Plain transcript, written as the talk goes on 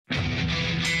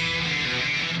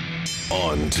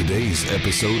On today's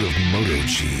episode of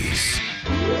MotoCheez.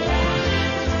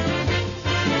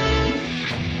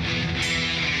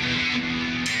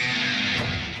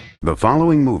 The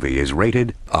following movie is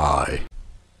rated I.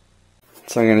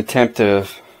 So I'm going to attempt to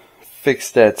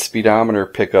fix that speedometer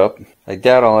pickup. I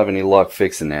doubt I'll have any luck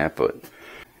fixing that, but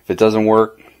if it doesn't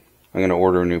work, I'm going to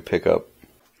order a new pickup.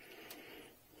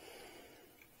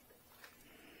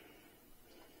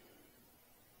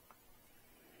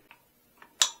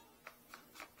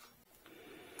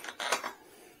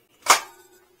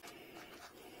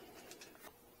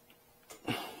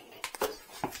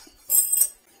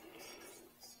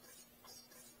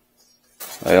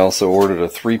 I also ordered a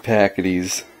 3-pack of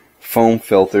these foam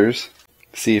filters,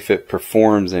 see if it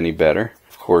performs any better.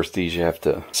 Of course, these you have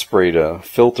to spray the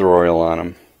filter oil on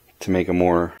them to make them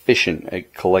more efficient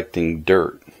at collecting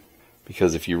dirt.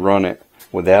 Because if you run it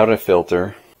without a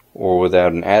filter or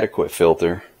without an adequate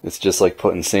filter, it's just like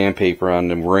putting sandpaper on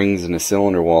the rings in the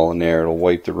cylinder wall in there. It'll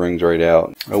wipe the rings right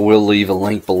out. I will leave a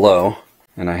link below,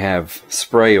 and I have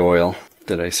spray oil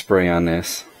that I spray on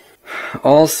this.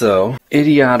 Also,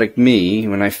 idiotic me,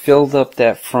 when I filled up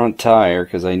that front tire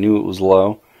because I knew it was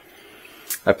low,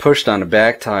 I pushed on the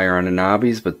back tire on the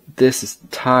knobbies, but this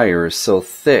tire is so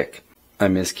thick, I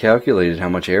miscalculated how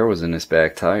much air was in this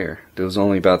back tire. There was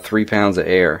only about 3 pounds of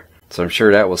air, so I'm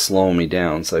sure that was slowing me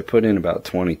down, so I put in about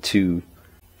 22.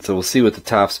 So we'll see what the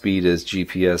top speed is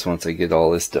GPS once I get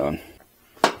all this done.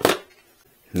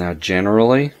 Now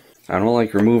generally, I don't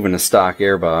like removing the stock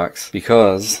air box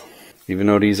because even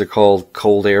though these are called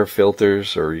cold air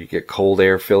filters or you get cold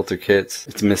air filter kits,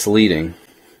 it's misleading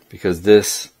because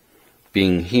this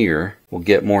being here will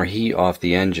get more heat off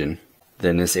the engine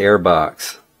than this air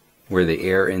box where the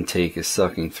air intake is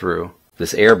sucking through.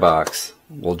 This air box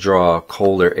will draw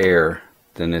colder air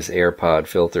than this air pod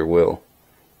filter will.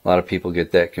 A lot of people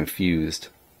get that confused,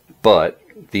 but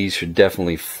these should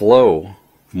definitely flow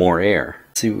more air.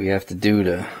 Let's see what we have to do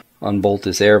to unbolt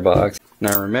this air box.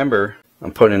 Now remember,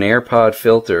 I'm putting an air pod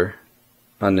filter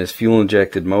on this fuel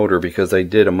injected motor because I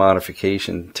did a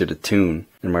modification to the tune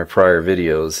in my prior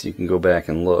videos. You can go back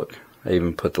and look. I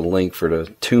even put the link for the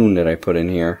tune that I put in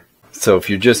here. So if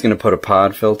you're just going to put a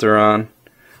pod filter on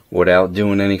without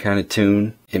doing any kind of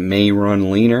tune, it may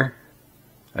run leaner.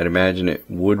 I'd imagine it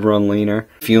would run leaner.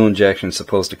 Fuel injection is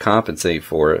supposed to compensate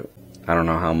for it. I don't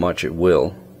know how much it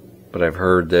will, but I've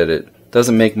heard that it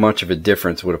doesn't make much of a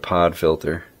difference with a pod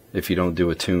filter if you don't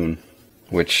do a tune.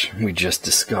 Which we just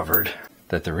discovered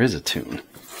that there is a tune.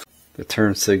 The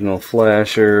turn signal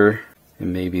flasher,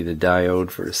 and maybe the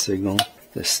diode for the signal.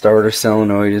 The starter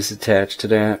solenoid is attached to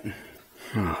that.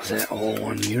 Oh, is that all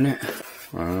one unit?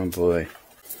 Oh boy.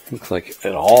 Looks like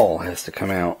it all has to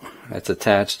come out. That's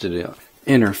attached to the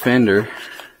inner fender.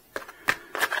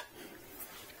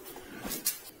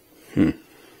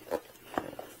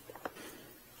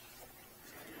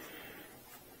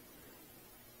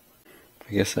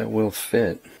 I guess that will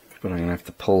fit, but I'm going to have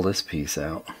to pull this piece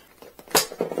out.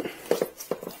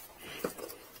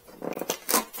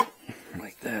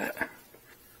 Like that.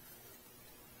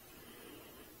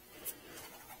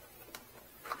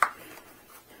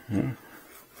 I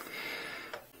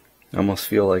almost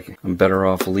feel like I'm better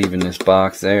off leaving this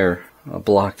box there. I'll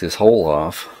block this hole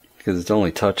off, because it's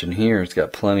only touching here. It's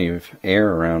got plenty of air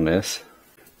around this.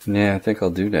 Yeah, I think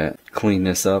I'll do that. Clean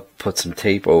this up, put some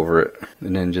tape over it,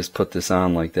 and then just put this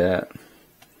on like that.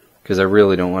 Because I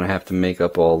really don't want to have to make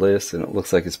up all this, and it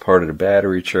looks like it's part of the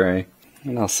battery tray.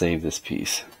 And I'll save this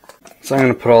piece. So I'm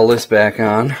going to put all this back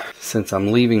on, since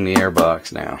I'm leaving the air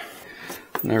box now.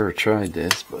 Never tried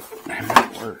this, but it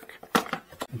might work.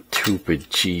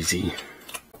 Stupid cheesy.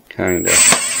 Kinda.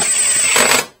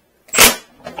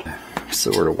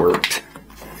 Sorta worked.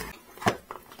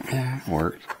 Yeah, it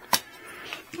worked.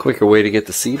 Quicker way to get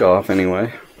the seat off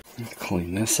anyway.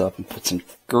 Clean this up and put some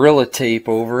Gorilla Tape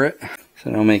over it so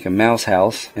it'll make a mouse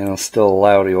house and it'll still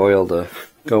allow the oil to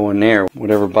go in there.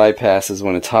 Whatever bypasses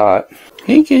when it's hot.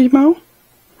 Hey Gizmo.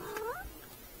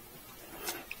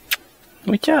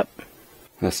 What's up?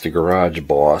 That's the garage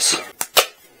boss.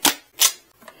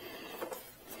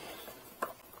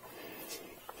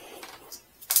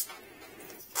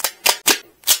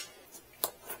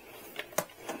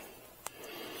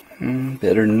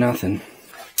 Better than nothing.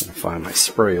 I'm gonna find my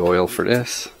spray oil for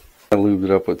this. I lubed it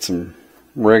up with some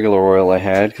regular oil I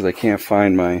had because I can't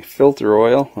find my filter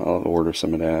oil. I'll order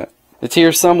some of that. It's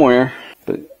here somewhere,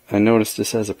 but I noticed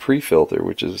this has a pre-filter,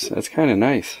 that's kind of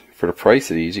nice. For the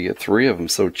price of these, you get 3 of them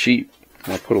so cheap.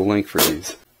 I'll put a link for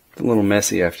these. It's a little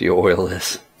messy after you oil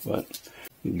this, but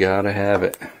you gotta have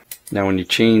it. Now when you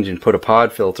change and put a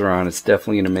pod filter on, it's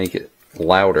definitely gonna make it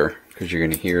louder because you're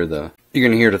gonna hear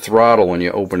the throttle when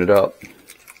you open it up.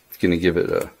 It's gonna give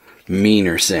it a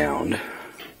meaner sound.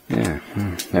 Yeah,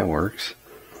 that works.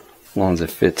 As long as it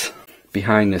fits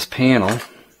behind this panel.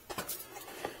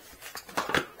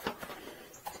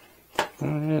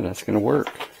 Oh yeah, that's gonna work.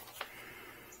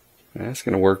 That's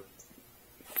gonna work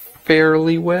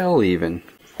fairly well even.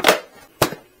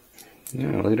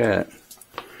 Yeah, look at that.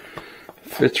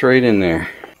 Fits right in there.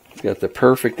 It's got the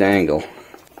perfect angle.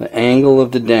 The angle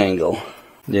of the dangle.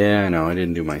 Yeah, I know, I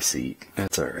didn't do my seat.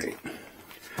 That's alright.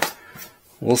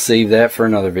 We'll save that for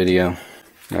another video.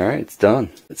 Alright, it's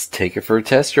done. Let's take it for a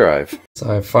test drive.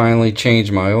 So I finally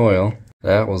changed my oil.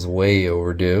 That was way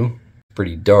overdue.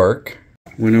 Pretty dark.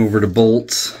 Went over the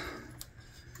bolts.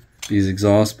 These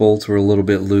exhaust bolts were a little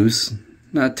bit loose.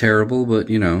 Not terrible, but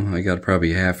you know, I got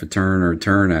probably half a turn or a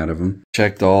turn out of them.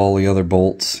 Checked all the other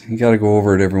bolts. You gotta go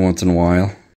over it every once in a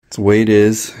while. It's the way it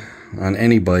is. On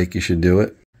any bike you should do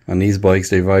it. On these bikes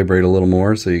they vibrate a little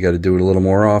more, so you gotta do it a little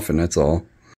more often, that's all.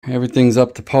 Everything's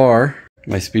up to par.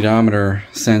 My speedometer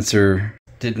sensor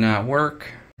did not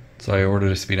work, so I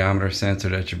ordered a speedometer sensor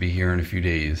that should be here in a few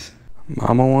days.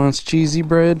 Mama wants cheesy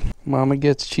bread. Mama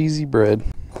gets cheesy bread.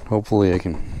 Hopefully I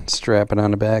can strap it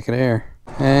on the back of there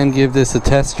and give this a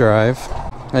test drive.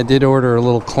 I did order a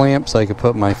little clamp so I could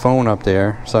put my phone up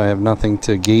there, so I have nothing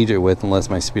to gauge it with unless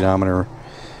my speedometer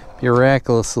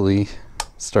miraculously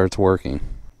starts working.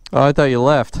 Oh, I thought you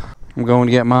left. I'm going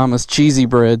to get Mama's cheesy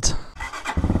breads.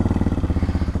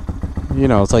 You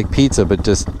know, it's like pizza, but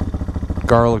just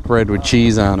garlic bread with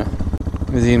cheese on it.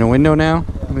 Is he in a window now?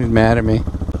 He's mad at me.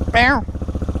 Meow.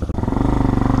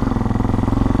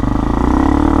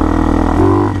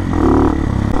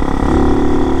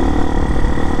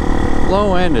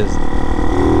 Low end is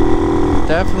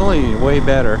definitely way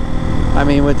better. I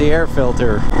mean, with the air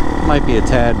filter, it might be a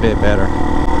tad bit better.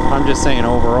 I'm just saying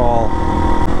overall.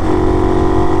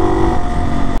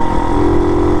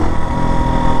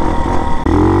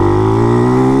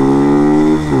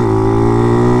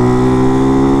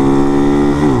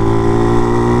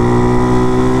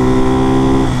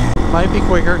 Might be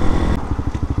quicker.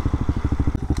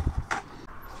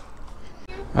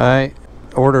 I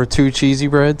order 2 cheesy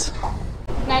breads.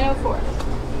 904.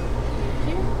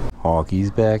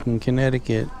 Hawkie's back in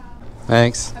Connecticut.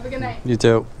 Thanks. Have a good night. You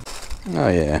too. Oh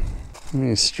yeah. Let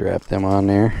me strap them on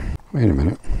there. Wait a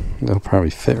minute. They'll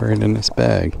probably fit right in this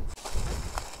bag.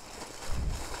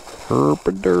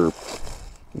 Herp-a-derp.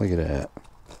 Look at that.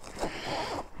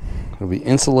 It'll be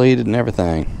insulated and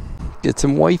everything. Get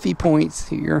some wifey points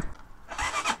here.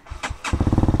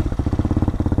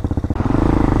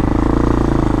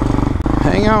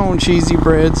 Hang on, cheesy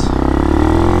breads.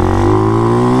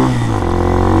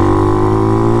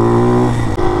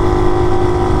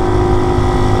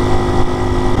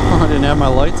 Oh, I didn't have my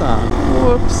lights on.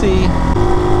 Whoopsie.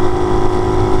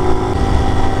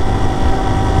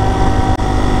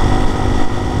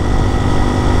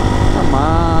 Come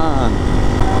on.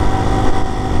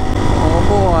 Oh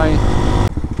boy.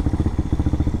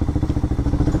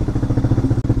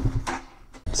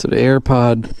 So the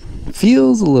AirPod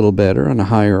feels a little better on a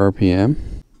higher RPM.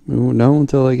 We won't know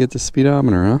until I get the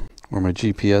speedometer, huh? Or my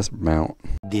GPS mount.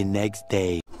 The next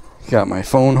day. Got my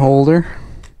phone holder.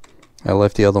 I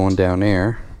left the other one down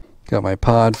there. Got my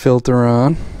pod filter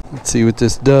on. Let's see what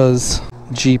this does.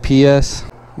 GPS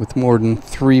with more than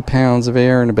 3 pounds of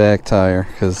air in the back tire,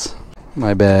 because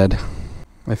my bad.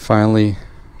 I finally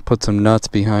put some nuts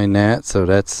behind that, so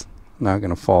that's not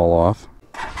gonna fall off.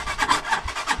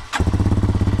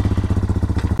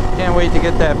 Can't wait to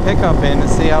get that pickup in and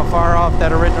see how far off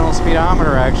that original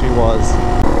speedometer actually was.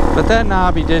 But that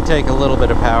knobby did take a little bit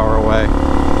of power away,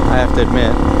 I have to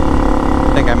admit.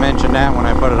 I think I mentioned that when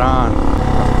I put it on.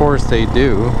 Of course they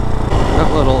do. A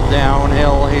little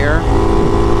downhill here.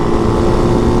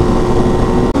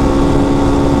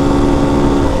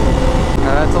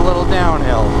 Now that's a little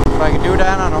downhill. If I could do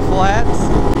that on a flats,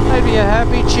 I'd be a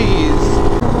happy cheese.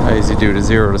 I usually do the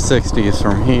 0 to 60s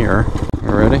from here. You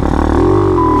ready?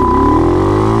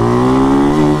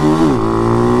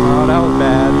 Oh, that was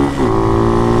bad.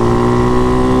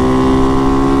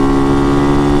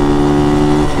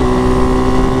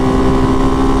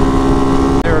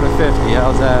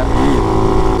 How's that?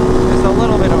 It's a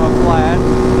little bit of a flat,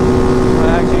 but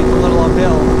actually it's a little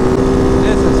uphill.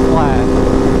 This is flat.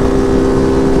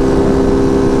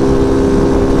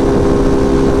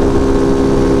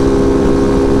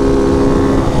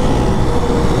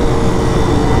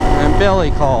 And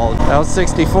Billy called. That was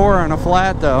 64 on a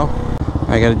flat though.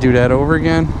 I gotta do that over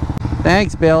again.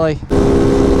 Thanks, Billy.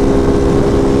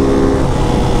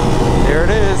 There it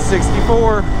is,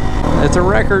 64. It's a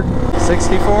record,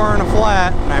 64 and a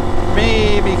flat, and I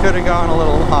maybe could have gone a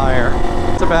little higher.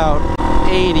 It's about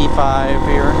 85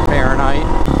 here, Fahrenheit.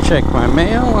 Check my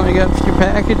mail, and I got a few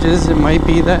packages. It might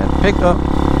be that pickup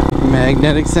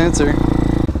magnetic sensor.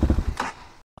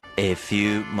 A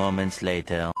few moments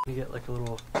later. You get like a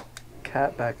little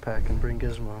cat backpack and bring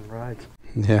Gizmo on rides.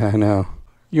 Yeah, I know.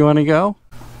 You want to go?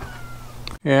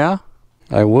 Yeah?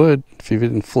 I would if he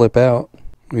didn't flip out.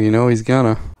 Well, you know he's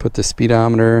gonna. Put the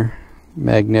speedometer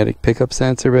magnetic pickup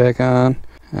sensor back on.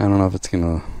 I don't know if it's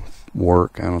gonna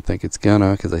work. I don't think it's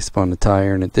gonna, because I spun the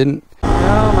tire and it didn't.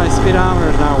 No, my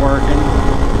speedometer's not working.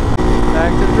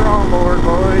 Back to the drawing board,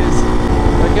 boys.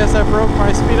 I guess I broke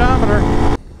my speedometer.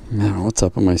 I don't know what's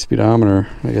up with my speedometer.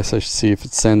 I guess I should see if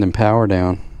it's sending power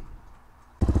down.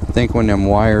 I think when them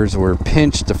wires were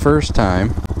pinched the first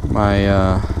time,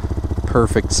 my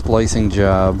perfect splicing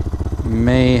job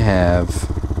may have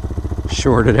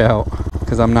shorted out,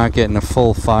 because I'm not getting a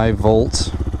full 5 volts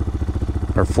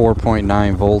or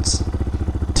 4.9 volts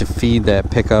to feed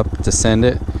that pickup to send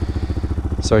it.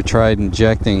 So I tried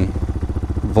injecting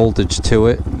voltage to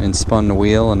it and spun the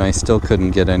wheel, and I still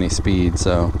couldn't get any speed.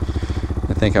 So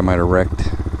I think I might have wrecked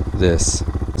this.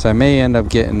 So I may end up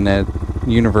getting that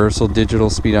universal digital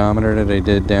speedometer that I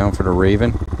did down for the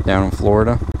Raven down in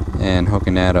Florida and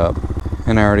hooking that up.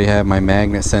 And I already have my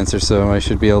magnet sensor, so I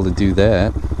should be able to do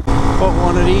that. Put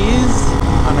one of these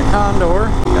on a Condor.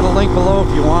 Got a link below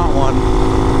if you want one.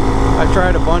 I've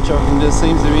tried a bunch of them. This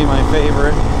seems to be my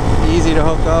favorite. Easy to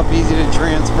hook up, easy to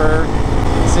transfer.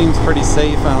 It seems pretty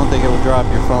safe. I don't think it will drop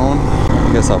your phone.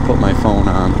 I guess I'll put my phone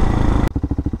on.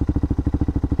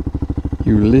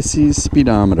 Ulysses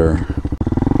speedometer.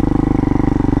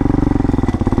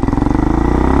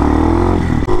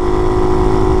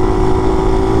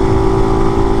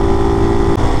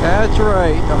 That's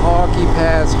right, the Hawky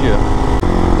passed you.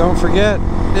 Don't forget,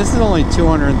 this is only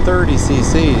 230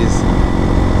 cc's.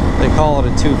 They call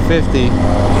it a 250,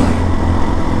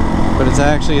 but it's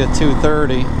actually a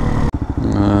 230.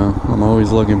 I'm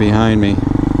always looking behind me.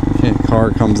 If a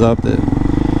car comes up that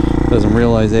doesn't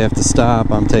realize they have to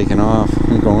stop, I'm taking off.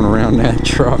 I'm going around that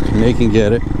truck and they can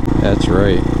get it. That's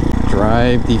right.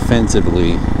 Drive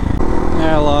defensively.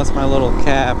 Yeah, I lost my little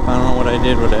cap. I don't know what I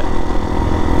did with it.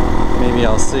 Maybe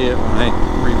I'll see it when I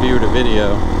review the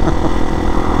video.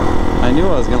 I knew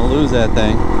I was going to lose that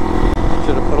thing.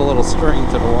 Should have put a little string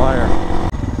to the wire.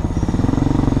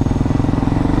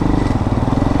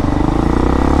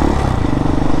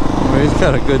 Well, he's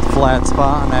got a good flat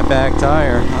spot on that back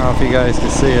tire. I don't know if you guys can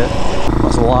see it.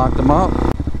 Must have locked them up.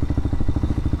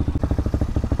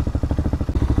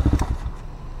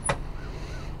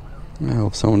 I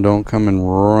hope someone don't come and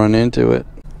run into it.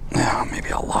 Oh,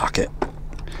 maybe I'll lock it.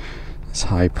 This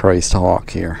high-priced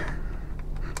Hawk here.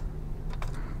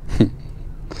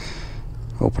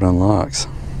 Hope it unlocks.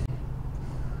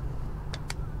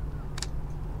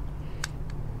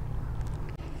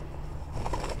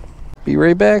 Be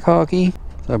right back, Hawky.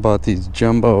 I bought these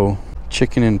jumbo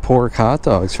chicken and pork hot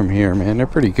dogs from here, man. They're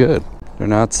pretty good. They're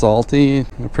not salty.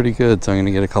 They're pretty good, so I'm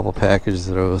gonna get a couple packages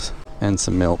of those and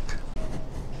some milk.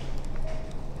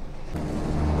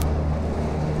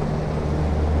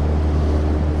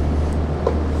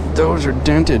 Those are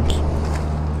dented.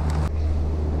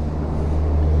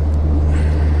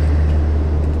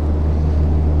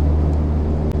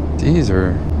 These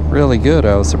are really good.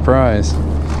 I was surprised.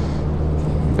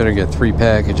 Better get 3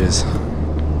 packages.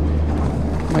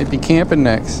 Might be camping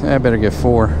next. I better get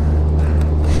 4.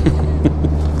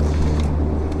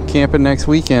 Camping next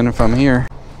weekend if I'm here.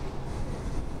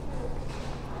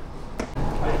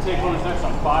 I can take one of next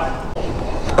on 5.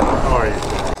 How are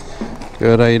you?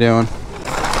 Good, how you doing?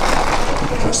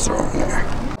 Just throw it in there.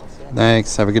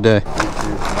 Thanks, have a good day.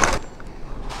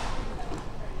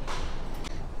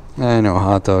 I know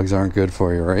hot dogs aren't good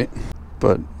for you, right?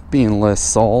 But being less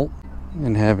salt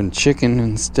and having chicken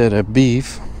instead of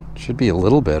beef should be a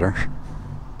little better.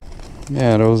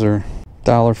 Yeah, those are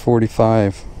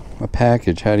 $1.45 a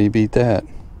package. How do you beat that?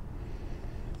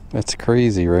 That's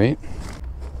crazy, right?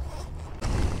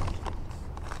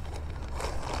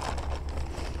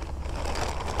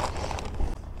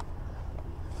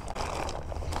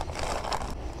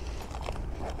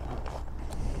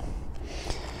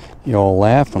 You all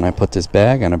laughed when I put this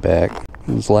bag on the back.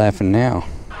 Who's laughing now?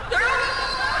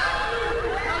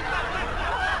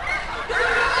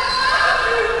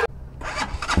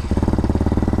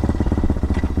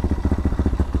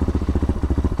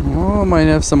 Oh, might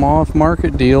have some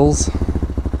off-market deals.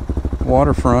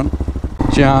 Waterfront.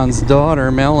 John's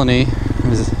daughter, Melanie,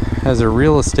 has a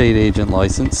real estate agent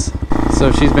license.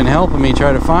 So she's been helping me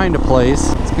try to find a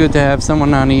place. It's good to have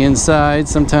someone on the inside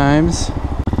sometimes.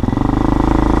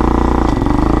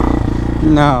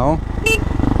 No.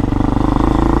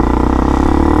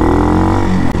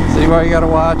 See why you gotta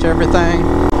watch everything?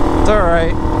 It's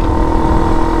alright.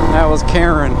 That was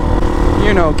Karen.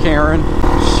 You know Karen.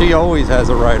 She always has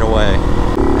a right of way.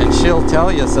 And she'll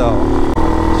tell you so.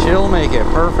 She'll make it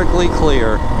perfectly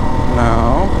clear.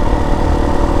 No.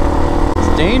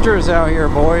 It's dangerous out here,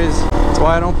 boys. That's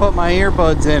why I don't put my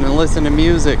earbuds in and listen to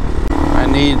music. I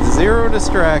need zero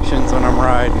distractions when I'm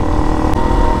riding.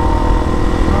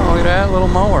 Oh, look at that little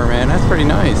mower, man. That's pretty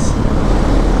nice.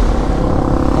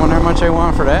 I wonder how much I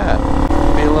want for that.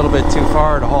 Be a little bit too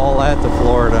far to haul that to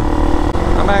Florida.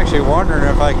 I'm actually wondering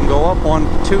if I can go up one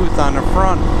tooth on the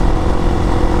front.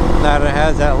 That it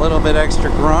has that little bit extra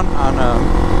grunt on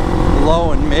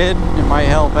low and mid. It might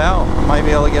help out. I might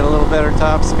be able to get a little better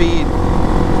top speed.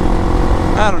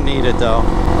 I don't need it though.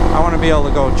 I want to be able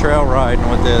to go trail riding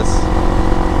with this.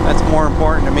 That's more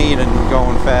important to me than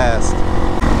going fast.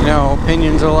 You know,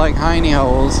 opinions are like hiney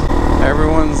holes.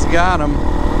 Everyone's got them.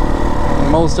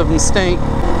 Most of them stink.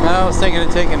 I was thinking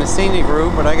of taking a scenic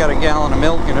route, but I got a gallon of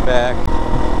milk in the back.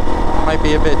 Might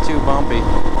be a bit too bumpy.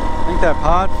 I think that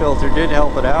pod filter did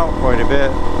help it out quite a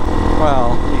bit.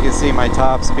 Well, you can see my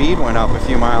top speed went up a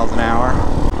few miles an hour.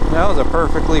 That was a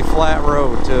perfectly flat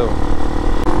road too.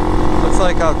 Looks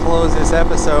like I'll close this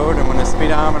episode, and when the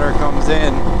speedometer comes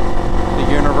in,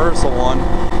 the universal one,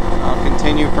 I'll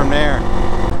continue from there.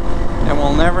 And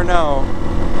we'll never know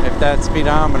if that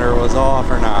speedometer was off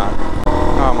or not.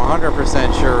 I'm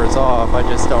 100% sure it's off, I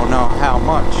just don't know how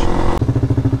much.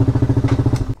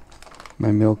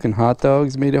 My milk and hot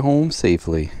dogs made it home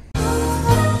safely.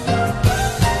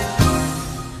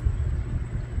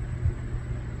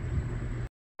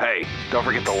 Hey, don't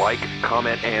forget to like,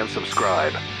 comment, and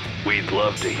subscribe. We'd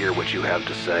love to hear what you have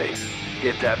to say.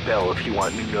 Hit that bell if you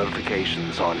want new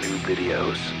notifications on new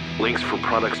videos. Links for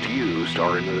products used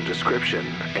are in the description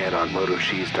and on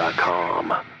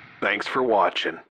MotoCheez.com. Thanks for watching.